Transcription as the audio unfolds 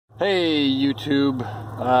Hey YouTube,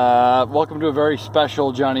 welcome to a very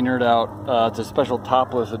special Johnny Nerd Out. It's a special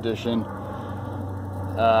topless edition.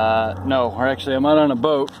 I'm out on a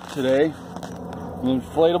boat today, an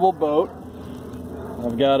inflatable boat.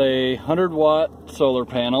 I've got a 100-watt solar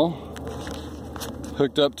panel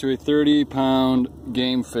hooked up to a 30-pound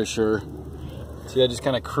gamefisher. See, I just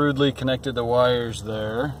kind of crudely connected the wires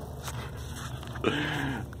there.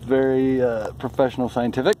 Very professional,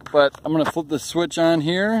 scientific, but I'm gonna flip the switch on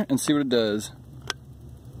here and see what it does.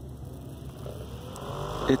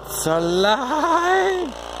 It's alive!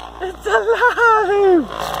 It's alive!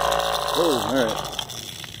 Oh, all right.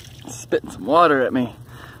 Spitting some water at me.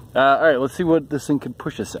 All right, let's see what this thing can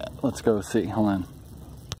push us at. Let's go see. Hold on.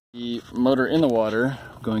 The motor in the water.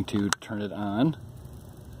 I'm going to turn it on.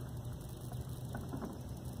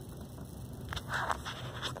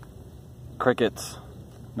 Crickets.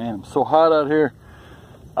 Man, I'm so hot out here.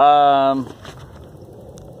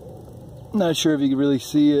 Not sure if you can really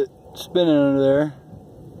see it spinning under there.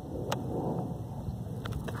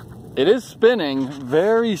 It is spinning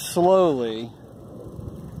very slowly.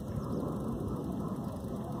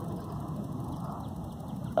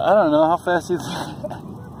 I don't know how fast it's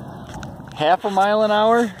half a mile an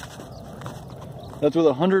hour. That's with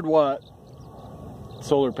a 100-watt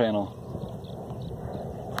solar panel.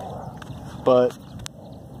 But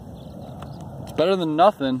it's better than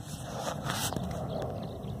nothing.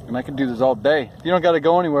 And I can do this all day. You don't got to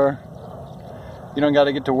go anywhere. You don't got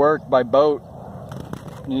to get to work by boat.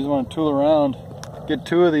 You just want to tool around. Get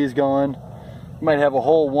 2 of these going. You might have a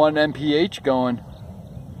whole 1 mph going.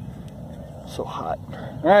 So hot.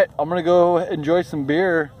 Alright, I'm going to go enjoy some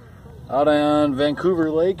beer out on Vancouver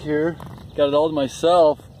Lake here. Got it all to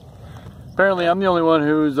myself. Apparently I'm the only one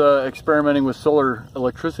who's experimenting with solar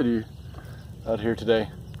electricity out here today.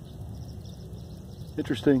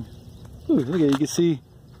 Interesting. Ooh, look at it, you can see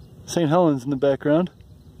St. Helens in the background.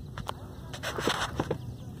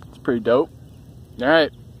 It's pretty dope. All right.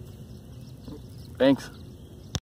 Thanks.